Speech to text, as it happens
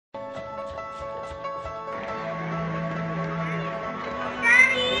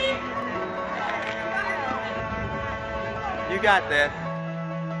got this.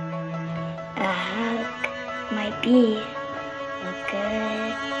 A hug might be a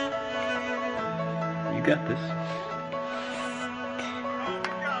good... You got this.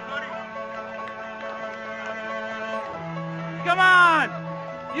 Come on!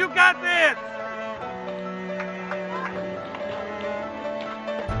 You got this!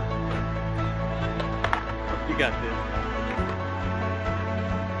 You got this.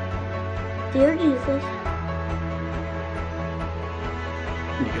 Dear Jesus,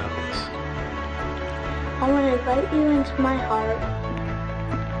 You got this. I want to invite you into my heart.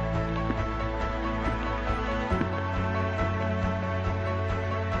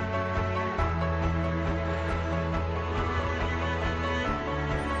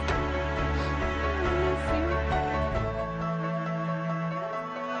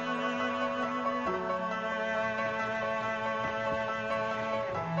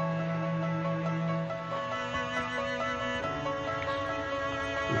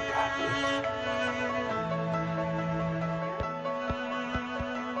 You got this.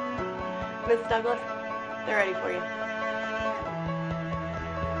 Miss Douglas, they're ready for you.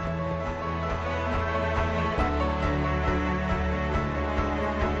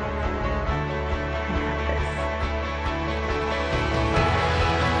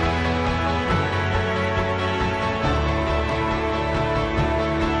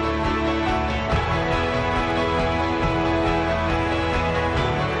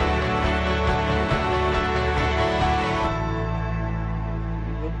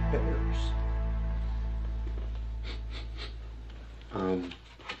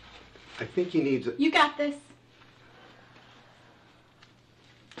 I think he needs a... You got this.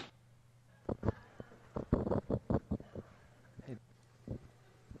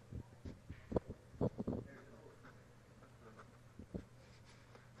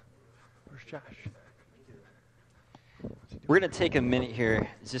 Where's Josh? We're going to take a minute here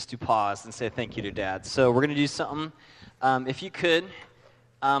just to pause and say thank you to Dad. So we're going to do something. If you could,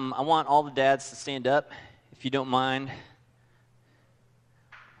 I want all the dads to stand up, if you don't mind.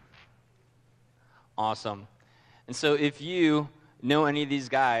 Awesome. And so if you know any of these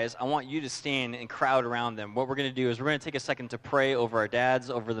guys, I want you to stand and crowd around them. What we're going to do is we're going to take a second to pray over our dads,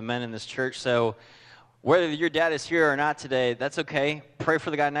 over the men in this church. So whether your dad is here or not today, that's okay. Pray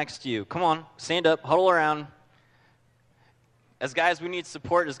for the guy next to you. Come on, stand up, huddle around. As guys, we need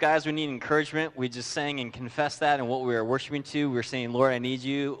support. As guys, we need encouragement. We just sang and confessed that and what we were worshiping to. We were saying, Lord, I need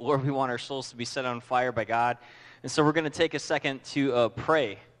you. Lord, we want our souls to be set on fire by God. And so we're going to take a second to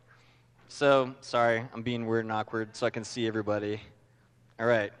pray. So, sorry, I'm being weird and awkward so I can see everybody. All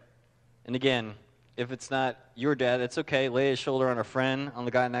right. And again, if it's not your dad, it's okay. Lay a shoulder on a friend, on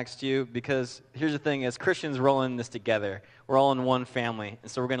the guy next to you, because here's the thing. As Christians, we're all in this together. We're all in one family.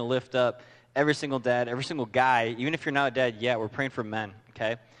 And so we're going to lift up every single dad, every single guy. Even if you're not a dad yet, we're praying for men,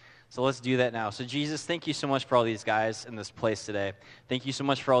 okay? So let's do that now. So Jesus, thank you so much for all these guys in this place today. Thank you so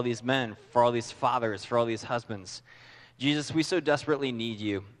much for all these men, for all these fathers, for all these husbands. Jesus, we so desperately need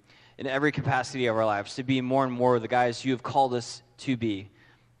you in every capacity of our lives to be more and more the guys you have called us to be.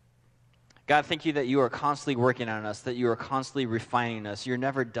 God, thank you that you are constantly working on us, that you are constantly refining us. You're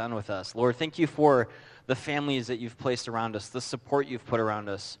never done with us. Lord, thank you for the families that you've placed around us, the support you've put around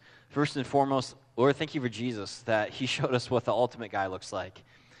us. First and foremost, Lord, thank you for Jesus, that he showed us what the ultimate guy looks like.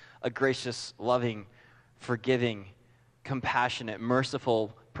 A gracious, loving, forgiving, compassionate,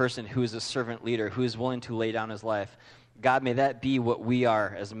 merciful person who is a servant leader, who is willing to lay down his life. God, may that be what we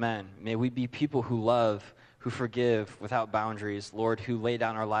are as men. May we be people who love, who forgive without boundaries, Lord, who lay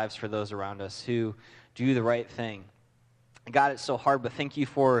down our lives for those around us, who do the right thing. God, it's so hard, but thank you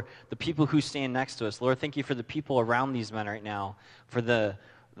for the people who stand next to us. Lord, thank you for the people around these men right now, for the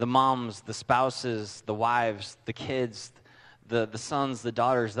moms, the spouses, the wives, the kids, the sons, the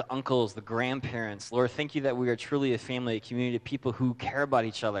daughters, the uncles, the grandparents. Lord, thank you that we are truly a family, a community of people who care about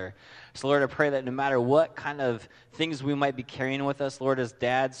each other. So, Lord, I pray that no matter what kind of things we might be carrying with us, Lord, as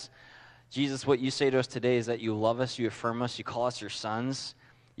dads, Jesus, what you say to us today is that you love us, you affirm us, you call us your sons,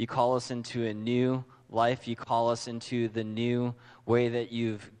 you call us into a new life, you call us into the new way that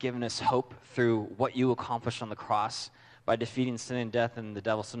you've given us hope through what you accomplished on the cross by defeating sin and death and the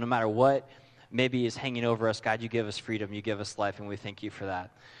devil. So no matter what maybe is hanging over us, God, you give us freedom, you give us life, and we thank you for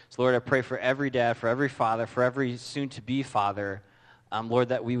that. So, Lord, I pray for every dad, for every father, for every soon-to-be father, Lord,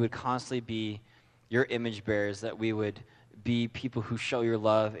 that we would constantly be your image bearers, that we would be people who show your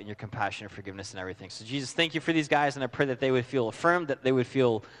love and your compassion and forgiveness and everything. So, Jesus, thank you for these guys, and I pray that they would feel affirmed, that they would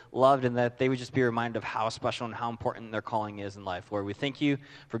feel loved, and that they would just be reminded of how special and how important their calling is in life. Lord, we thank you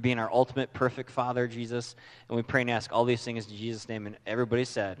for being our ultimate perfect Father, Jesus, and we pray and ask all these things in Jesus' name, and everybody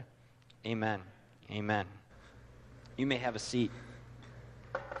said, amen. Amen. You may have a seat.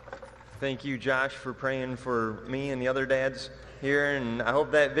 Thank you, Josh, for praying for me and the other dads here. And I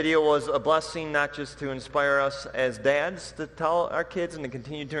hope that video was a blessing, not just to inspire us as dads to tell our kids and to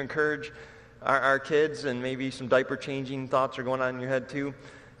continue to encourage our kids, and maybe some diaper changing thoughts are going on in your head too.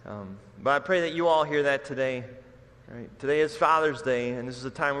 But I pray that you all hear that today. Right? Today is Father's Day, and this is a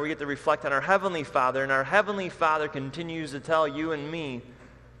time where we get to reflect on our Heavenly Father, and our Heavenly Father continues to tell you and me,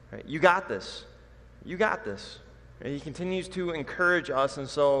 right, you got this. You got this. Right? He continues to encourage us, and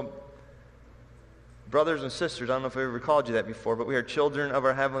so brothers and sisters, I don't know if I ever called you that before, but we are children of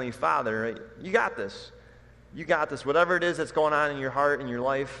our Heavenly Father. Right? You got this. You got this. Whatever it is that's going on in your heart and your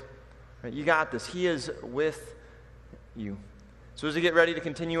life, right, you got this. He is with you. So as we get ready to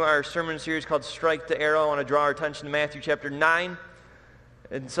continue our sermon series called Strike the Arrow, I want to draw our attention to Matthew chapter 9.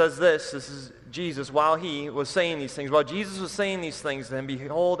 It says this is Jesus, while he was saying these things. While Jesus was saying these things to him,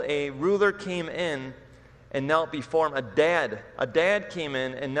 behold, a ruler came in and knelt before him. A dad came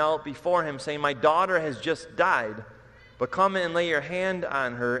in and knelt before him, saying, my daughter has just died, but come and lay your hand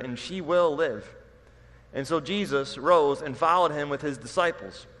on her, and she will live. And so Jesus rose and followed him with his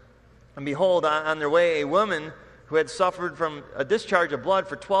disciples. And behold, on their way, a woman who had suffered from a discharge of blood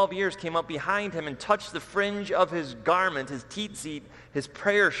for 12 years came up behind him and touched the fringe of his garment, his tzitzit, his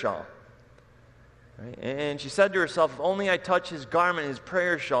prayer shawl. Right? And she said to herself, if only I touch his garment, his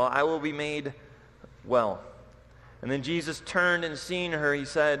prayer shawl, I will be made well. And then Jesus turned, and seeing her, he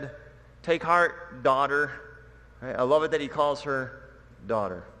said, take heart, daughter. Right? I love it that he calls her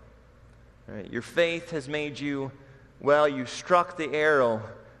daughter. Right? Your faith has made you well. You struck the arrow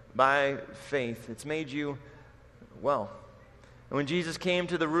by faith. It's made you well. And when Jesus came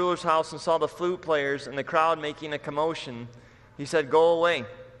to the ruler's house and saw the flute players and the crowd making a commotion, he said, go away,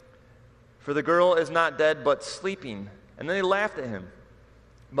 for the girl is not dead but sleeping. And then they laughed at him.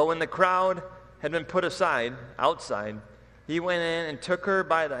 But when the crowd had been put outside, he went in and took her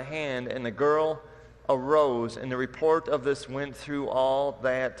by the hand, and the girl arose, and the report of this went through all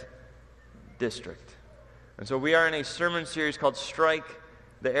that district. And so we are in a sermon series called Strike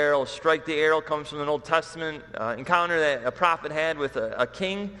the Arrow. Strike the arrow comes from an Old Testament encounter that a prophet had with a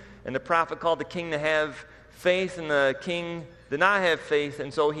king, and the prophet called the king to have faith, and the king did not have faith,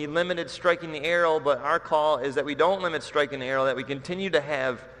 and so he limited striking the arrow. But our call is that we don't limit striking the arrow, that we continue to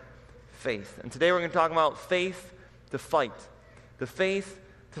have faith. And today we're going to talk about faith to fight. The faith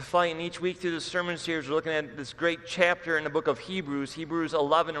to fight. And each week through this sermon series, we're looking at this great chapter in the book of Hebrews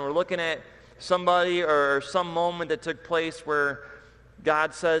 11, and we're looking at somebody or some moment that took place where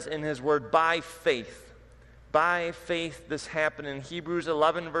God says in his word, by faith this happened. In Hebrews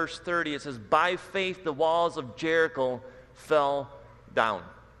 11 verse 30, it says, by faith the walls of Jericho fell down.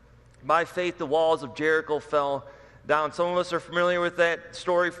 By faith the walls of Jericho fell down. Some of us are familiar with that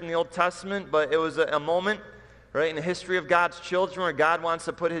story from the Old Testament, but it was a moment, right, in the history of God's children where God wants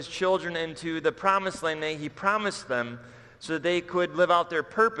to put his children into the promised land that he promised them, so that they could live out their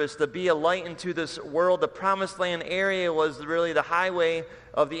purpose to be a light into this world. The promised land area was really the highway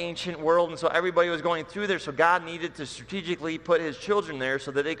of the ancient world, and so everybody was going through there, so God needed to strategically put his children there so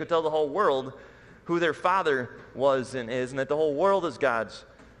that they could tell the whole world who their Father was and is, and that the whole world is God's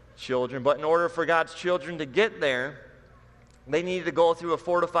children. But in order for God's children to get there, they needed to go through a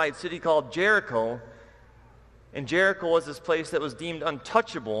fortified city called Jericho, and Jericho was this place that was deemed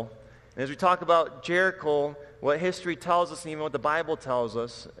untouchable. And as we talk about Jericho, what history tells us, and even what the Bible tells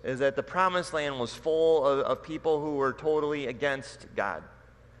us, is that the promised land was full of people who were totally against God.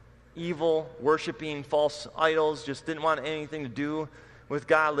 Evil, worshiping false idols, just didn't want anything to do with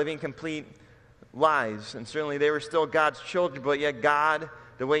God, living complete lies. And certainly they were still God's children, but yet God,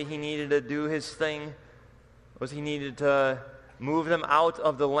 the way he needed to do his thing, was he needed to move them out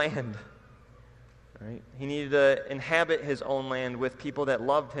of the land. Right? He needed to inhabit his own land with people that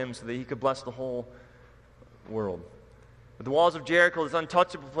loved him so that he could bless the whole world. But the walls of Jericho, this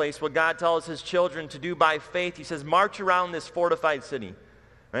untouchable place, what God tells his children to do by faith, he says, march around this fortified city.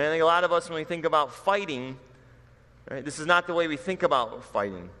 Right? I think a lot of us, when we think about fighting, right, this is not the way we think about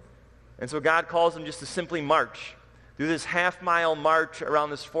fighting. And so God calls them just to simply march. Do this half-mile march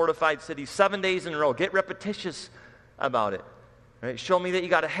around this fortified city 7 days in a row. Get repetitious about it. Right? Show me that you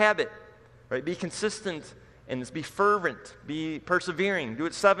got a habit. Right? Be consistent and be fervent. Be persevering. Do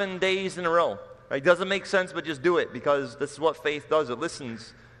it 7 days in a row. Right? Doesn't make sense, but just do it, because this is what faith does. It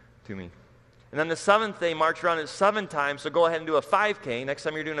listens to me. And then the seventh day, march around it 7 times. So go ahead and do a 5K. Next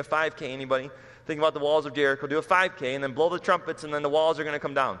time you're doing a 5K, anybody think about the walls of Jericho, do a 5K, and then blow the trumpets, and then the walls are going to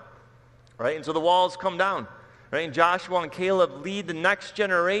come down. Right? And so the walls come down. Right? And Joshua and Caleb lead the next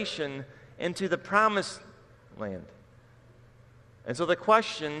generation into the promised land. And so the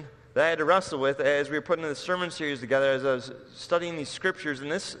question that I had to wrestle with as we were putting this sermon series together, as I was studying these scriptures,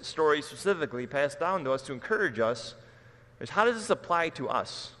 and this story specifically passed down to us to encourage us, is how does this apply to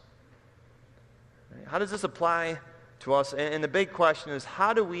us? How does this apply to us? And the big question is,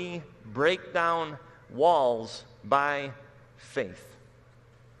 how do we break down walls by faith?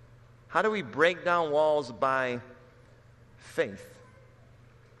 How do we break down walls by faith?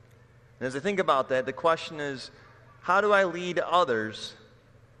 And as I think about that, the question is, how do I lead others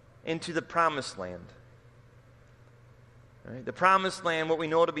into the promised land? Right? The promised land, what we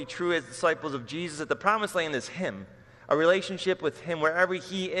know to be true as disciples of Jesus, that the promised land is Him. A relationship with Him. Wherever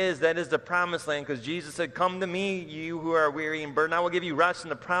He is, that is the promised land, because Jesus said, come to me, you who are weary and burdened, I will give you rest.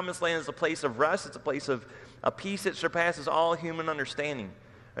 And the promised land is a place of rest. It's a place of a peace that surpasses all human understanding.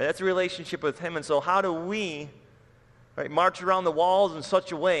 Right? That's a relationship with Him. And so how do we march around the walls in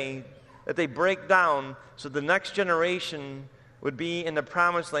such a way that they break down so the next generation would be in the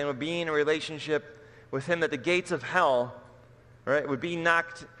promised land, would be in a relationship with Him, that the gates of hell would be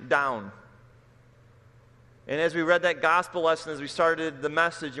knocked down? And as we read that gospel lesson, as we started the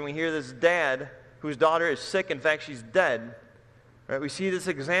message, and we hear this dad whose daughter is sick, in fact, she's dead, we see this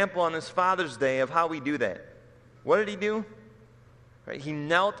example on this Father's Day of how we do that. What did he do? He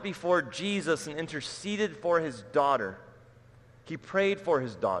knelt before Jesus and interceded for his daughter. He prayed for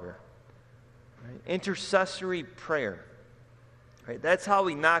his daughter. Intercessory prayer. That's how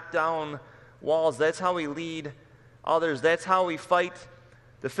we knock down walls. That's how we lead others. That's how we fight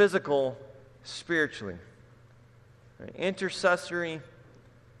the physical spiritually. Intercessory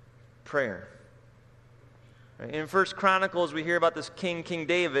prayer. In 1 Chronicles, we hear about this king, King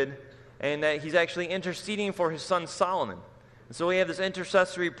David, and that he's actually interceding for his son Solomon. And so we have this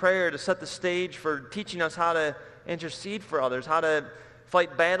intercessory prayer to set the stage for teaching us how to intercede for others, how to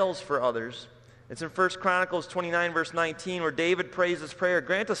fight battles for others. It's in 1 Chronicles 29, verse 19, where David prays this prayer,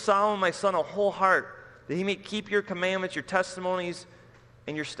 grant to Solomon, my son, a whole heart, that he may keep your commandments, your testimonies,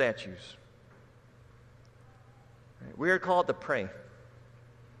 and your statutes. We are called to pray.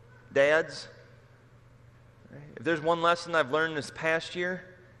 Dads, if there's one lesson I've learned this past year,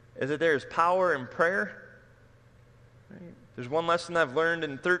 is that there is power in prayer. If there's one lesson I've learned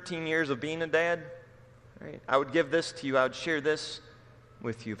in 13 years of being a dad, I would give this to you. I would share this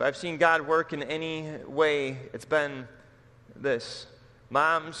with you. If I've seen God work in any way, it's been this.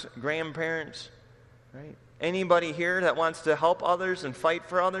 Moms, grandparents, anybody here that wants to help others and fight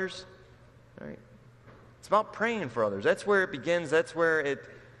for others, it's about praying for others. That's where it begins. That's where it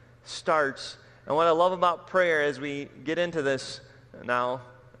starts. And what I love about prayer as we get into this now,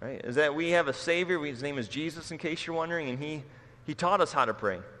 is that we have a Savior. His name is Jesus, in case you're wondering, and He taught us how to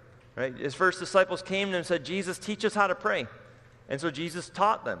pray. His first disciples came to Him and said, Jesus, teach us how to pray. And so Jesus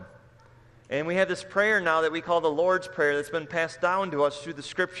taught them. And we have this prayer now that we call the Lord's Prayer that's been passed down to us through the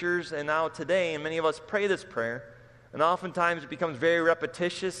Scriptures and now today, and many of us pray this prayer. And oftentimes it becomes very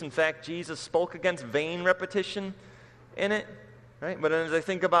repetitious. In fact, Jesus spoke against vain repetition in it. But as I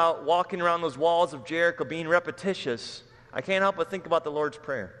think about walking around those walls of Jericho being repetitious, I can't help but think about the Lord's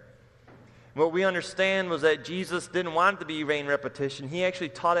Prayer. What we understand was that Jesus didn't want it to be vain repetition. He actually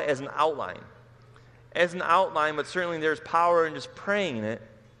taught it as an outline. As an outline, but certainly there's power in just praying it.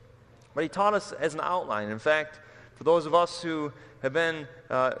 But He taught us as an outline. In fact, for those of us who have been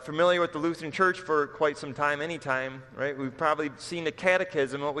familiar with the Lutheran Church for quite some time, we've probably seen the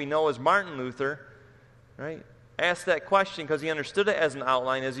Catechism, what we know as Martin Luther, asked that question because he understood it as an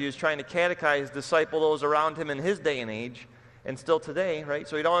outline as he was trying to catechize, disciple those around him in his day and age, and still today,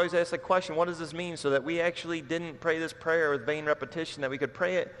 So he'd always ask the question, what does this mean? So that we actually didn't pray this prayer with vain repetition, that we could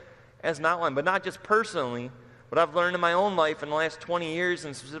pray it as an outline, but not just personally. What I've learned in my own life in the last 20 years,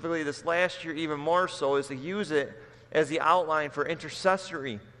 and specifically this last year even more so, is to use it as the outline for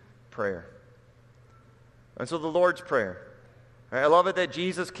intercessory prayer. And so the Lord's Prayer. I love it that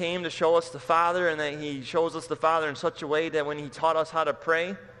Jesus came to show us the Father, and that He shows us the Father in such a way that when He taught us how to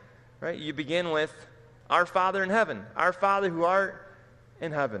pray, you begin with, Our Father in heaven, our Father who art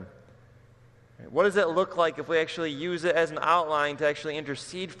in heaven. What does it look like if we actually use it as an outline to actually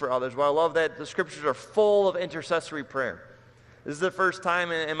intercede for others? Well, I love that the Scriptures are full of intercessory prayer. This is the first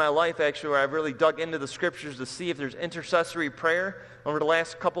time in my life, actually, where I've really dug into the Scriptures to see if there's intercessory prayer. Over the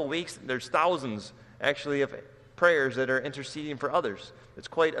last couple weeks, there's thousands, actually, of prayers that are interceding for others. It's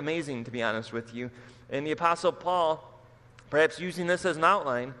quite amazing, to be honest with you. And the Apostle Paul, perhaps using this as an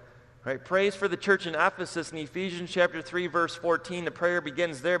outline, prays for the church in Ephesus in Ephesians chapter 3, verse 14. The prayer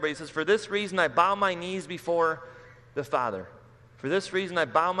begins there, but he says, for this reason I bow my knees before the Father. For this reason I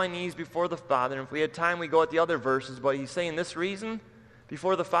bow my knees before the Father. And if we had time, we go at the other verses, but he's saying this reason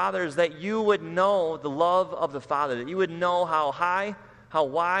before the Father is that you would know the love of the Father, that you would know how high, how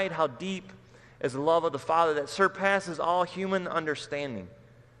wide, how deep is the love of the Father that surpasses all human understanding.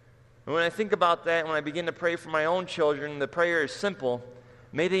 And when I think about that, when I begin to pray for my own children, the prayer is simple.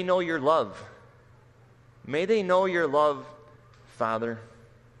 May they know your love. May they know your love, Father.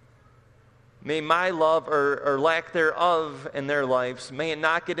 May my love or lack thereof in their lives, may it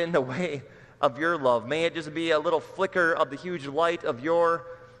not get in the way of your love. May it just be a little flicker of the huge light of your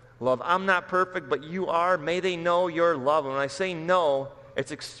love. I'm not perfect, but you are. May they know your love. And when I say know,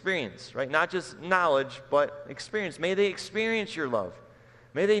 it's experience, right? Not just knowledge, but experience. May they experience your love.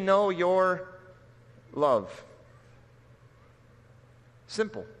 May they know your love.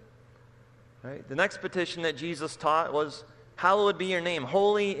 Simple. Right? The next petition that Jesus taught was, hallowed be your name.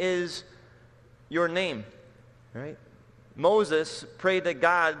 Holy is your name. Right? Moses prayed that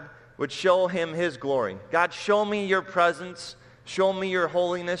God would show him his glory. God, show me your presence. Show me your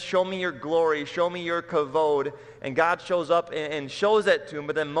holiness. Show me your glory. Show me your kavod. And God shows up and shows that to him.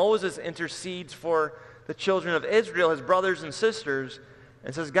 But then Moses intercedes for the children of Israel, his brothers and sisters,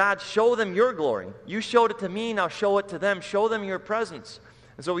 and says, God, show them your glory. You showed it to me, now show it to them. Show them your presence.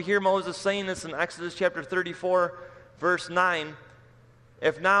 And so we hear Moses saying this in Exodus chapter 34, verse 9.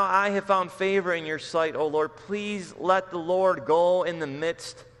 If now I have found favor in your sight, O Lord, please let the Lord go in the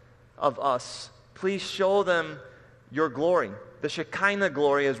midst of us. Please show them your glory. The Shekinah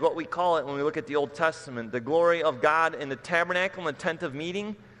glory is what we call it when we look at the Old Testament. The glory of God in the tabernacle and the tent of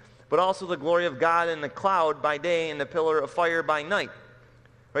meeting, but also the glory of God in the cloud by day and the pillar of fire by night.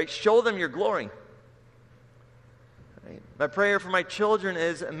 Right? Show them your glory. Right? My prayer for my children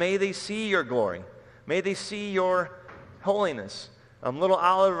is, may they see your glory. May they see your holiness. Little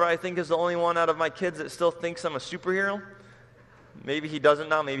Oliver, I think, is the only one out of my kids that still thinks I'm a superhero. Maybe he doesn't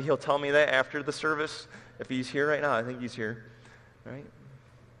now. Maybe he'll tell me that after the service. If he's here right now, I think he's here. Right?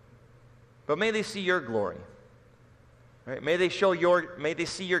 But may they see your glory. Right? May they see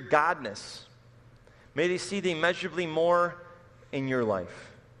your godness. May they see the immeasurably more in your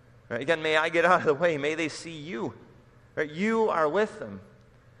life. Right? Again, may I get out of the way. May they see you. Right? You are with them.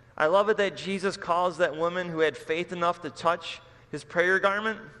 I love it that Jesus calls that woman who had faith enough to touch his prayer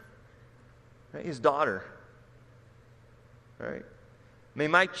garment, right, his daughter. Right? May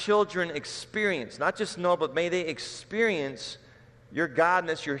my children experience, not just know, but may they experience your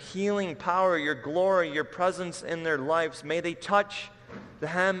godness, your healing power, your glory, your presence in their lives. May they touch the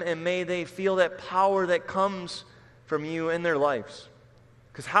hem and may they feel that power that comes from you in their lives.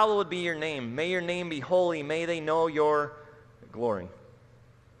 Because hallowed be your name. May your name be holy. May they know your glory.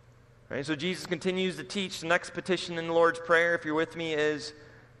 Right, so Jesus continues to teach. The next petition in the Lord's Prayer, if you're with me, is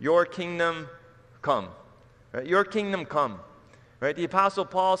your kingdom come. Right, your kingdom come. Right, the Apostle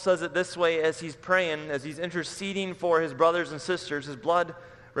Paul says it this way as he's praying, as he's interceding for his brothers and sisters, his blood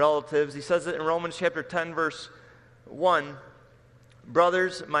relatives. He says it in Romans chapter 10, verse 1.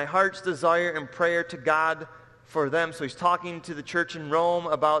 Brothers, my heart's desire and prayer to God for them, so he's talking to the church in Rome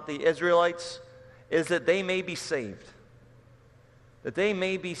about the Israelites, is that they may be saved. That they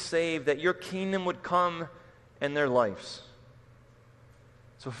may be saved, that your kingdom would come in their lives.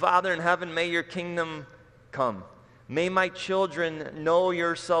 So Father in heaven, may your kingdom come. May my children know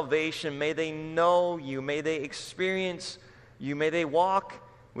your salvation. May they know you. May they experience you. May they walk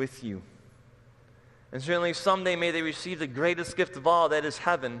with you. And certainly someday may they receive the greatest gift of all, that is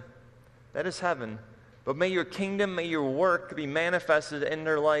heaven. That is heaven. But may your kingdom, may your work be manifested in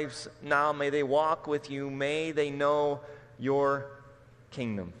their lives now. May they walk with you. May they know your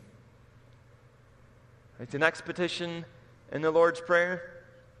kingdom. Right, the next petition in the Lord's Prayer,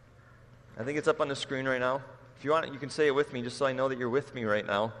 I think it's up on the screen right now. If you want it, you can say it with me just so I know that you're with me right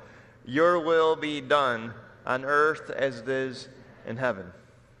now. Your will be done on earth as it is in heaven.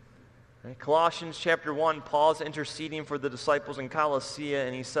 Right? Colossians chapter 1, Paul's interceding for the disciples in Colossae,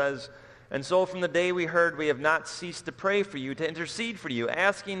 and he says, and so from the day we heard, we have not ceased to pray for you, to intercede for you,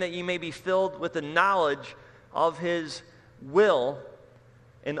 asking that you may be filled with the knowledge of his will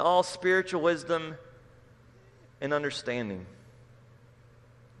in all spiritual wisdom and understanding.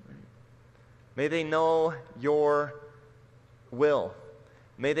 May they know your will.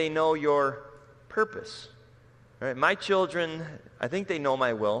 May they know your purpose. Right? My children, I think they know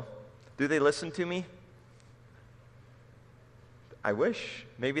my will. Do they listen to me? I wish.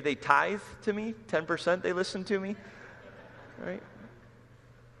 Maybe they tithe to me. 10% they listen to me. Right?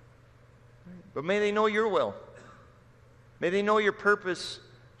 But may they know your will. May they know your purpose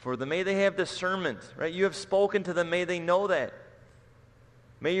for them. May they have discernment. Right? You have spoken to them. May they know that.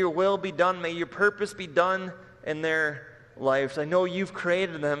 May your will be done. May your purpose be done in their lives. I know you've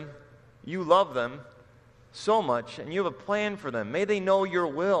created them. You love them so much, and you have a plan for them. May they know your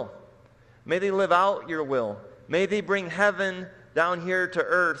will. May they live out your will. May they bring heaven down here to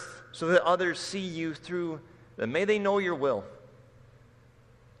earth so that others see you through them. May they know your will.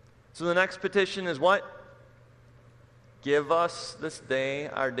 So the next petition is what? Give us this day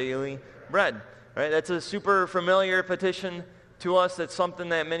our daily bread. Right? That's a super familiar petition to us. That's something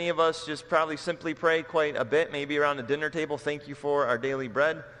that many of us just probably simply pray quite a bit, maybe around the dinner table. Thank you for our daily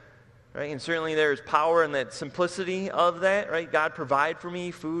bread. Right? And certainly there's power in that simplicity of that. Right? God, provide for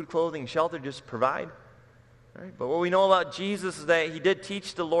me food, clothing, shelter. Just provide. Right? But what we know about Jesus is that he did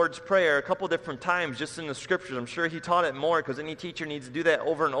teach the Lord's Prayer a couple different times just in the Scriptures. I'm sure he taught it more because any teacher needs to do that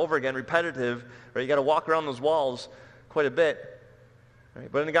over and over again, repetitive. Right? You got to walk around those walls quite a bit.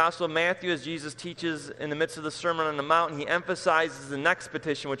 Right? But in the Gospel of Matthew, as Jesus teaches in the midst of the Sermon on the Mount, he emphasizes the next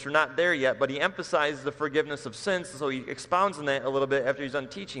petition, which we're not there yet, but he emphasizes the forgiveness of sins. So he expounds on that a little bit after he's done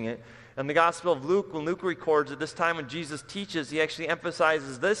teaching it. In the Gospel of Luke, when Luke records at this time when Jesus teaches, he actually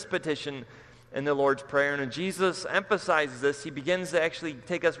emphasizes this petition in the Lord's Prayer. And when Jesus emphasizes this, he begins to actually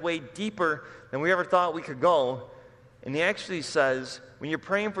take us way deeper than we ever thought we could go. And he actually says, when you're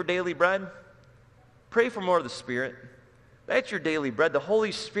praying for daily bread, pray for more of the Spirit. That's your daily bread. The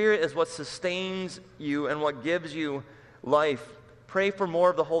Holy Spirit is what sustains you and what gives you life. Pray for more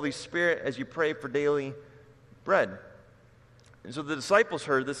of the Holy Spirit as you pray for daily bread. And so the disciples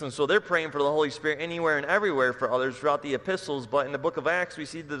heard this, and so they're praying for the Holy Spirit anywhere and everywhere for others throughout the epistles. But in the book of Acts, we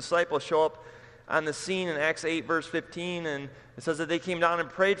see the disciples show up on the scene in Acts 8, verse 15, and it says that they came down and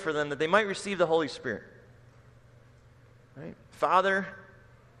prayed for them that they might receive the Holy Spirit. Right? Father,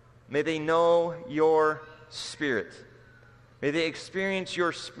 may they know your Spirit. May they experience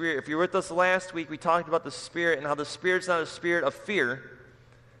your Spirit. If you were with us last week, we talked about the Spirit and how the Spirit's not a spirit of fear,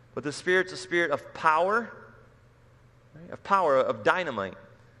 but the Spirit's a spirit of power, right? Of dynamite.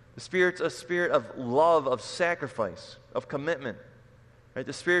 The Spirit's a spirit of love, of sacrifice, of commitment. Right?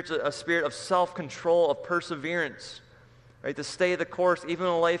 The Spirit's a spirit of self-control, of perseverance. Right? To stay the course even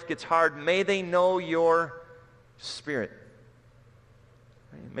when life gets hard. May they know your Spirit.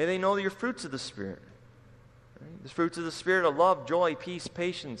 Right? May they know your fruits of the Spirit. The fruits of the Spirit are love, joy, peace,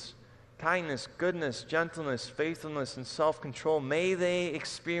 patience, kindness, goodness, gentleness, faithfulness, and self-control. May they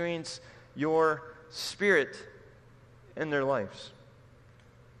experience your Spirit in their lives.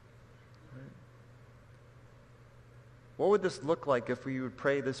 What would this look like if we would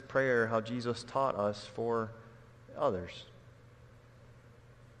pray this prayer how Jesus taught us for others?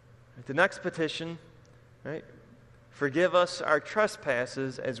 The next petition, right? Forgive us our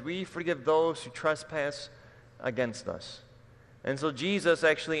trespasses as we forgive those who trespass against us. And so Jesus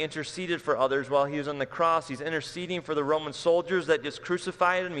actually interceded for others while he was on the cross. He's interceding for the Roman soldiers that just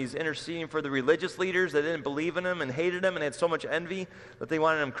crucified him. He's interceding for the religious leaders that didn't believe in him and hated him and had so much envy that they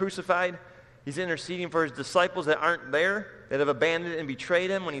wanted him crucified. He's interceding for his disciples that aren't there, that have abandoned and betrayed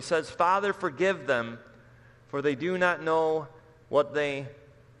him when he says, Father, forgive them, for they do not know what they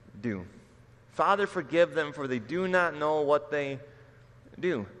do. Father, forgive them, for they do not know what they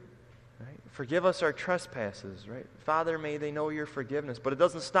do. Right? Forgive us our trespasses, right? Father, may they know your forgiveness. But it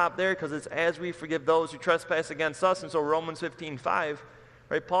doesn't stop there, because it's as we forgive those who trespass against us. And so Romans 15:5,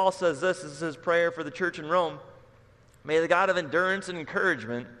 right? Paul says this is his prayer for the church in Rome. May the God of endurance and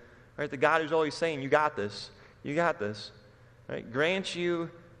encouragement, right? The God who's always saying, you got this, right? Grant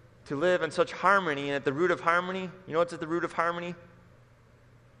you to live in such harmony. And at the root of harmony, you know what's at the root of harmony?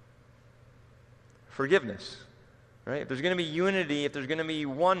 Forgiveness. Right? If there's going to be unity, if there's going to be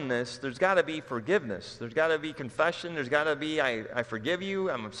oneness, there's got to be forgiveness. There's got to be confession. There's got to be, I forgive you,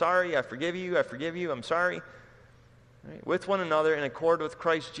 I'm sorry, I forgive you, I'm sorry. Right? With one another in accord with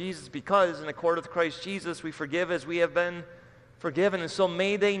Christ Jesus, because in accord with Christ Jesus, we forgive as we have been forgiven. And so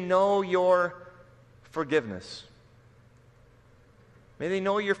may they know your forgiveness. May they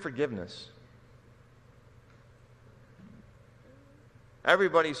know your forgiveness.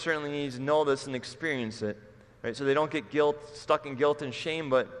 Everybody certainly needs to know this and experience it. Right, so they don't get stuck in guilt and shame,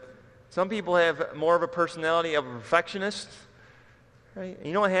 but some people have more of a personality of a perfectionist. Right? And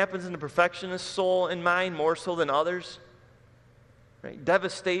you know what happens in the perfectionist soul and mind more so than others? Right?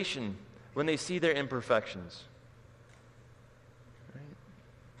 Devastation when they see their imperfections. Right?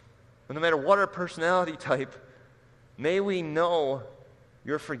 But no matter what our personality type, may we know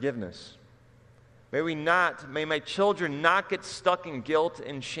your forgiveness. May my children not get stuck in guilt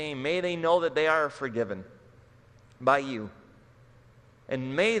and shame. May they know that they are forgiven by you.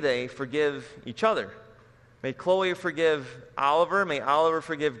 And may they forgive each other. May Chloe forgive Oliver. May Oliver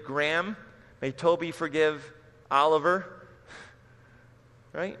forgive Graham. May Toby forgive Oliver.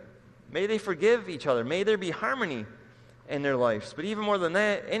 Right? May they forgive each other. May there be harmony in their lives. But even more than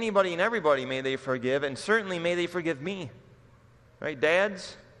that, anybody and everybody may they forgive, and certainly may they forgive me. Right?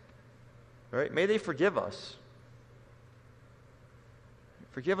 Dads, right? May they forgive us.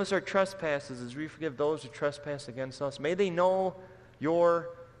 Forgive us our trespasses as we forgive those who trespass against us. May they know your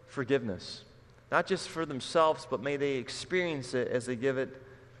forgiveness, not just for themselves, but may they experience it as they give it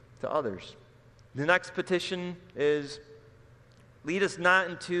to others. The next petition is, lead us not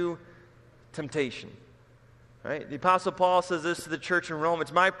into temptation. Right? The Apostle Paul says this to the church in Rome.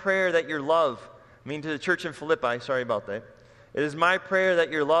 It's my prayer that your love, to the church in Philippi, sorry about that. It is my prayer that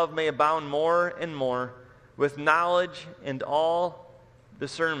your love may abound more and more with knowledge and all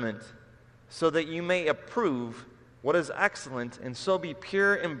discernment, so that you may approve what is excellent, and so be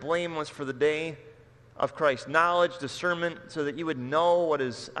pure and blameless for the day of Christ. Knowledge, discernment, so that you would know what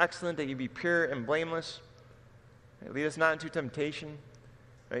is excellent, that you be pure and blameless. Right? Lead us not into temptation.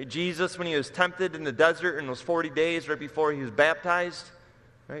 Right? Jesus, when he was tempted in the desert in those 40 days right before he was baptized,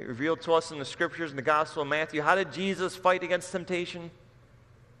 right, revealed to us in the Scriptures in the Gospel of Matthew, how did Jesus fight against temptation?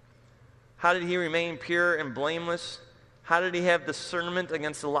 How did he remain pure and blameless? How did he have discernment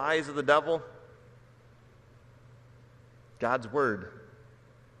against the lies of the devil? God's Word.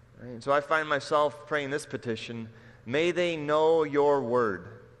 Right? And so I find myself praying this petition, may they know your Word.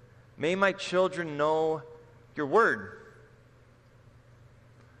 May my children know your Word,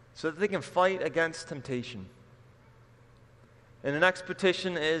 so that they can fight against temptation. And the next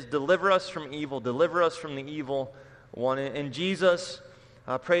petition is, deliver us from evil. Deliver us from the evil one. And Jesus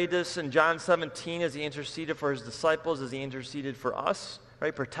prayed this in John 17 as he interceded for his disciples, as he interceded for us.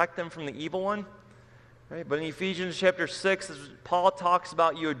 Right? Protect them from the evil one. Right? But in Ephesians chapter 6, as Paul talks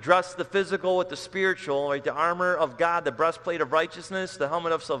about, you address the physical with the spiritual. Right? The armor of God, the breastplate of righteousness, the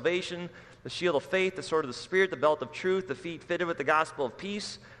helmet of salvation, the shield of faith, the sword of the Spirit, the belt of truth, the feet fitted with the gospel of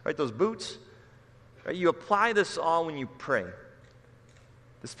peace. Right? Those boots. Right? You apply this all when you pray.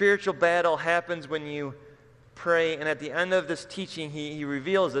 The spiritual battle happens when you pray, and at the end of this teaching, he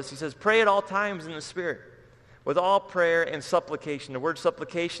reveals this. He says, pray at all times in the Spirit, with all prayer and supplication. The word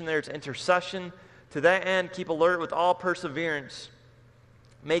supplication there is intercession. To that end, keep alert with all perseverance,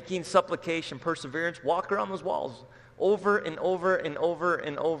 making supplication, perseverance. Walk around those walls over and over and over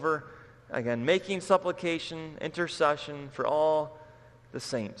and over again, making supplication, intercession for all the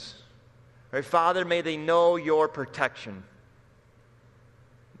saints. Right, Father, may they know your protection.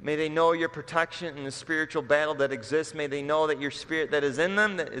 May they know your protection in the spiritual battle that exists. May they know that your Spirit that is in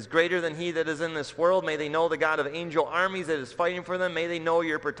them, that is greater than he that is in this world. May they know the God of angel armies that is fighting for them. May they know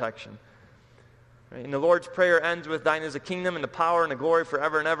your protection. Right? And the Lord's Prayer ends with, thine is the kingdom and the power and the glory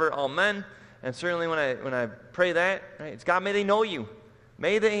forever and ever. Amen. And certainly when I pray that, right, it's God, may they know you.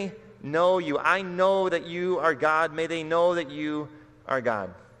 May they know you. I know that you are God. May they know that you are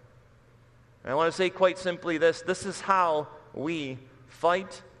God. And I want to say quite simply this. This is how we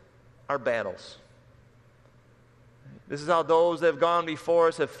fight our battles. This is how those that have gone before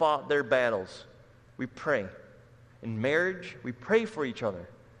us have fought their battles. We pray. In marriage, we pray for each other.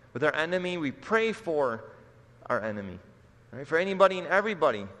 With our enemy, we pray for our enemy. Right? For anybody and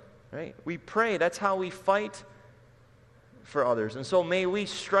everybody, right? We pray. That's how we fight for others. And so may we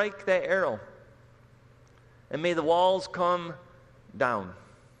strike that arrow. And may the walls come down.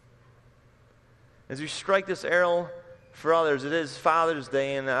 As we strike this arrow for others, it is Father's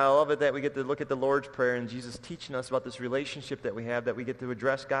Day, and I love it that we get to look at the Lord's Prayer and Jesus teaching us about this relationship that we have, that we get to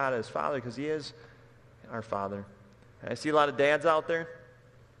address God as Father, because he is our Father. And I see a lot of dads out there.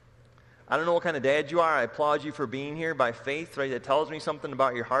 I don't know what kind of dad you are. I applaud you for being here by faith, right? That tells me something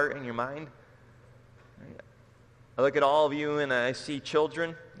about your heart and your mind. I look at all of you and I see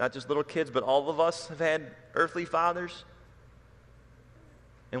children, not just little kids, but all of us have had earthly fathers.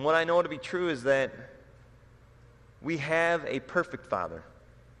 And what I know to be true is that we have a perfect Father.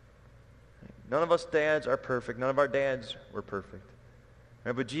 None of us dads are perfect. None of our dads were perfect.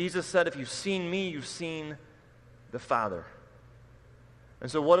 Right? But Jesus said, if you've seen me, you've seen the Father.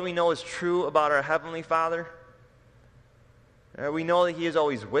 And so what do we know is true about our Heavenly Father? Right? We know that he is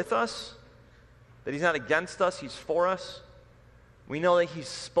always with us, that he's not against us, he's for us. We know that he's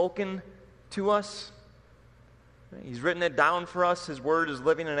spoken to us. Right? He's written it down for us. His word is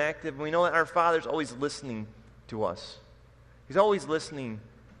living and active. We know that our Father's always listening to us. He's always listening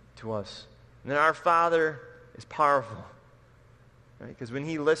to us. And then our Father is powerful. Right? Because when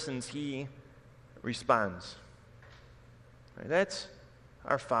he listens, he responds. Right? That's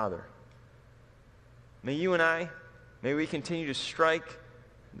our Father. May you and I, may we continue to strike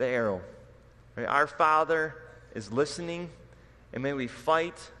the arrow. Right? Our Father is listening, and may we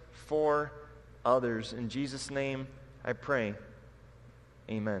fight for others. In Jesus' name I pray.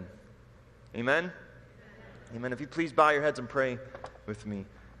 Amen. Amen? Amen. If you please bow your heads and pray with me.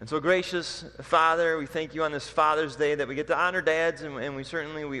 And so, gracious Father, we thank you on this Father's Day that we get to honor dads, and we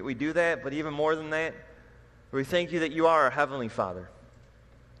certainly we do that, but even more than that, we thank you that you are our Heavenly Father.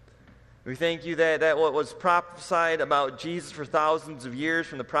 We thank you that what was prophesied about Jesus for thousands of years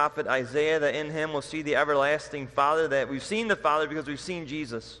from the prophet Isaiah, that in him we'll see the everlasting Father, that we've seen the Father because we've seen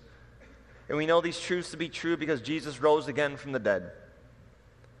Jesus. And we know these truths to be true because Jesus rose again from the dead.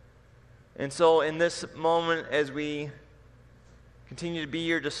 And so in this moment, as we continue to be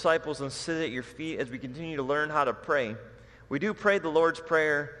your disciples and sit at your feet, as we continue to learn how to pray, we do pray the Lord's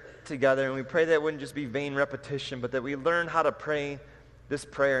Prayer together, and we pray that it wouldn't just be vain repetition, but that we learn how to pray this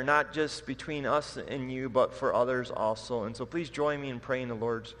prayer, not just between us and you, but for others also. And so please join me in praying the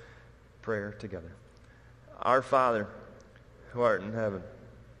Lord's Prayer together. Our Father, who art in heaven,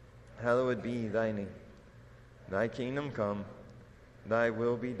 hallowed be thy name. Thy kingdom come, thy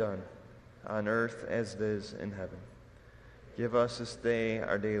will be done, on earth as it is in heaven. Give us this day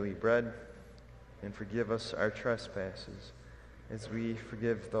our daily bread, and forgive us our trespasses, as we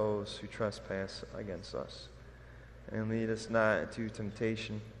forgive those who trespass against us. And lead us not into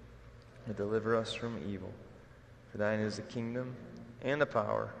temptation, but deliver us from evil. For thine is the kingdom, and the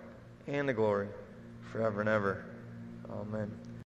power, and the glory, forever and ever. Amen.